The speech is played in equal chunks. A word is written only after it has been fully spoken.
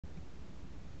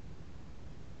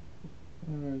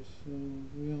Alright, so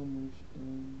we almost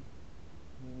done.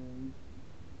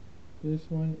 This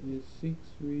one is 6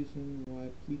 reasons why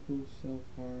people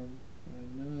self-harm by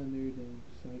none other than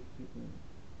Psych2Go.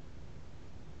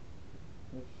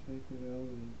 Let's check it out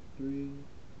in 3,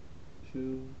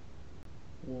 2,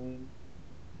 1,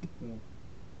 go.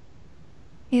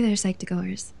 Hey there,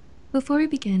 Psych2Goers. Before we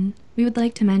begin, we would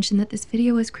like to mention that this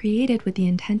video was created with the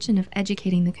intention of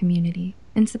educating the community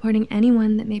and supporting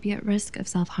anyone that may be at risk of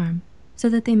self-harm, so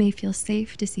that they may feel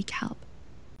safe to seek help.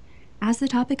 As the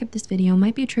topic of this video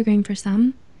might be triggering for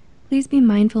some, please be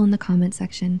mindful in the comment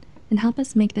section and help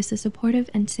us make this a supportive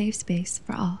and safe space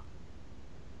for all.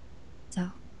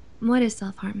 So, what is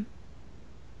self-harm?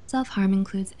 Self-harm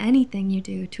includes anything you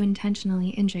do to intentionally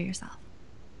injure yourself.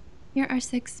 Here are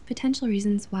 6 potential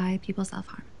reasons why people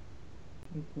self-harm.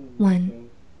 1.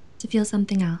 To feel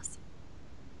something else.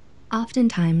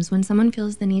 Oftentimes, when someone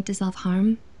feels the need to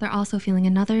self-harm, they're also feeling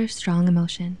another strong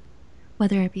emotion,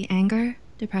 whether it be anger,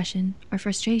 depression, or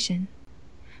frustration.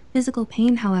 Physical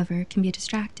pain, however, can be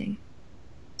distracting.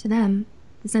 To them,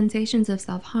 the sensations of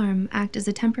self-harm act as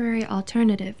a temporary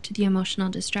alternative to the emotional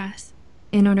distress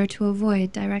in order to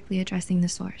avoid directly addressing the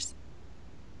source.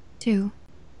 2.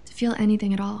 To feel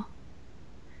anything at all.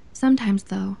 Sometimes,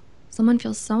 though, someone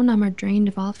feels so numb or drained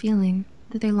of all feeling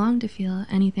that they long to feel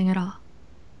anything at all.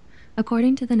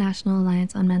 According to the National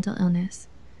Alliance on Mental Illness,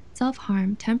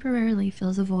 self-harm temporarily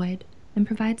fills a void and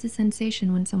provides a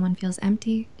sensation when someone feels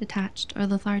empty, detached, or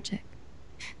lethargic.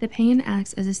 The pain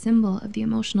acts as a symbol of the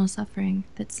emotional suffering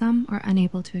that some are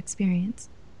unable to experience.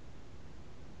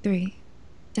 3.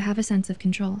 To have a sense of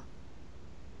control.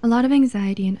 A lot of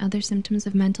anxiety and other symptoms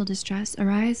of mental distress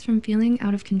arise from feeling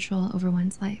out of control over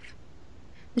one's life.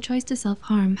 The choice to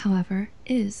self-harm, however,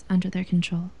 is under their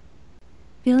control.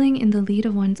 Feeling in the lead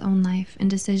of one's own life and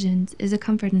decisions is a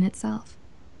comfort in itself,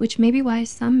 which may be why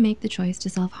some make the choice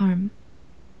to self-harm.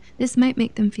 This might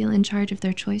make them feel in charge of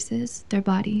their choices, their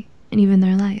body, and even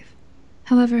their life.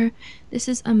 However, this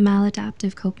is a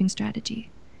maladaptive coping strategy,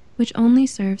 which only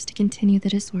serves to continue the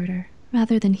disorder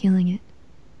rather than healing it.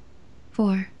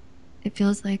 4. It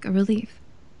feels like a relief.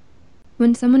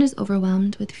 When someone is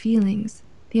overwhelmed with feelings,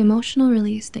 the emotional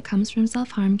release that comes from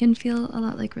self-harm can feel a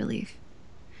lot like relief.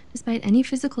 Despite any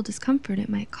physical discomfort it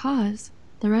might cause,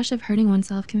 the rush of hurting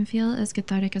oneself can feel as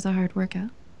cathartic as a hard workout.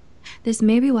 This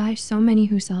may be why so many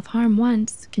who self-harm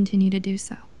once continue to do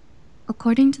so.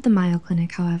 According to the Mayo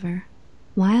Clinic, however,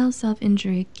 while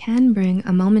self-injury can bring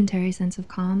a momentary sense of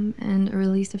calm and a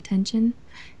release of tension,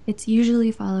 it's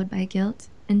usually followed by guilt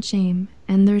and shame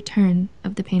and the return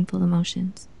of the painful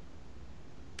emotions.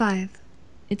 5.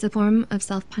 It's a form of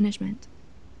self-punishment.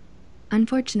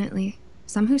 Unfortunately,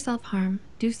 some who self-harm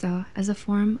do so as a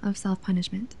form of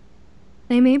self-punishment.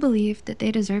 They may believe that they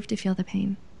deserve to feel the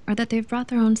pain, or that they've brought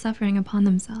their own suffering upon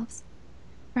themselves.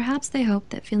 Perhaps they hope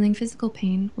that feeling physical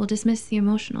pain will dismiss the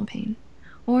emotional pain,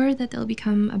 or that they'll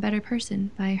become a better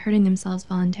person by hurting themselves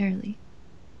voluntarily.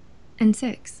 And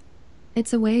 6.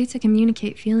 It's a way to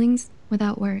communicate feelings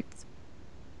without words.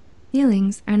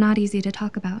 Feelings are not easy to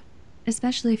talk about,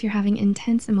 especially if you're having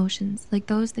intense emotions like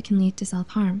those that can lead to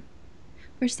self-harm.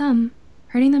 For some,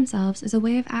 hurting themselves is a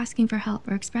way of asking for help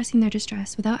or expressing their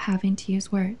distress without having to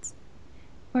use words.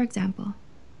 For example,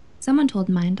 someone told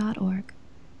Mind.org,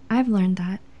 "I've learned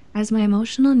that, as my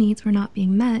emotional needs were not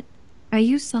being met, I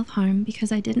used self-harm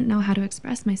because I didn't know how to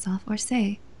express myself or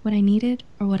say what I needed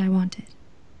or what I wanted."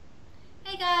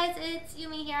 Hey guys, it's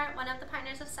Yumi here, one of the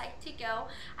partners of Psych2Go.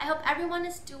 I hope everyone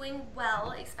is doing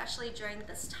well, especially during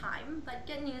this time. But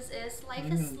good news is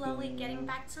life is slowly getting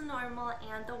back to normal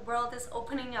and the world is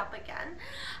opening up again.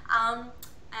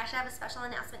 I actually have a special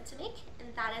announcement to make,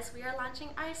 and that is we are launching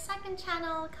our second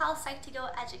channel called Psych2Go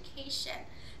Education.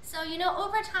 So,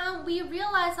 over time we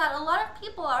realize that a lot of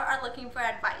people are looking for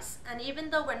advice, and even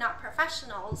though we're not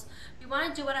professionals, we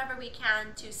want to do whatever we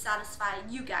can to satisfy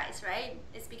you guys, right?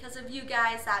 It's because of you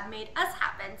guys that made us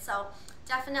happen, so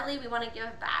definitely we want to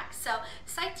give back. So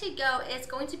Psych2Go is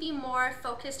going to be more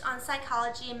focused on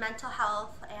psychology, mental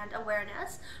health, and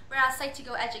awareness, whereas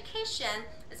Psych2Go Education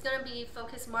is going to be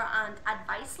focused more on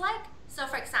advice-like. So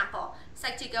for example,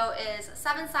 Psych2Go is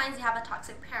 7 signs you have a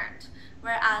toxic parent,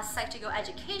 whereas Psych2Go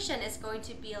Education is going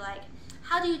to be like,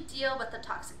 how do you deal with the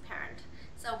toxic parent?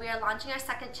 So we are launching our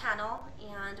second channel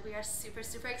and we are super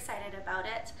excited about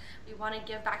it. We want to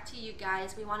give back to you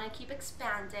guys. We want to keep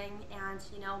expanding, and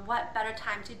what better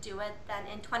time to do it than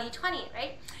in 2020,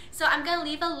 right? So I'm going to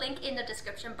leave a link in the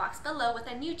description box below with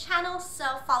a new channel, so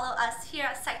follow us here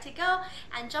at Psych2Go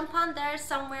and jump on there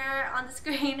somewhere on the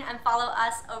screen and follow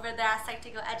us over there at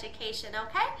Psych2Go Education,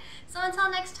 okay? So until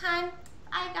next time,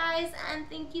 Hi guys, and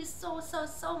thank you so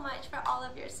much for all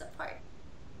of your support.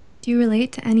 Do you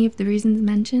relate to any of the reasons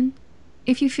mentioned?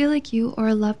 If you feel like you or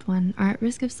a loved one are at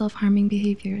risk of self-harming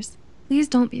behaviors, please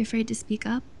don't be afraid to speak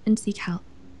up and seek help.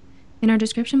 In our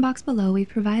description box below, we've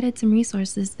provided some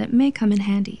resources that may come in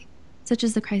handy, such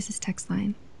as the crisis text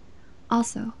line.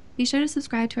 Also, be sure to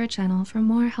subscribe to our channel for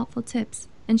more helpful tips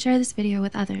and share this video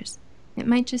with others. It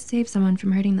might just save someone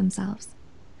from hurting themselves.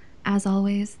 As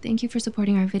always, thank you for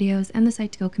supporting our videos and the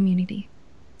Psych2Go community.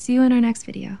 See you in our next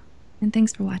video, and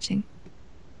thanks for watching.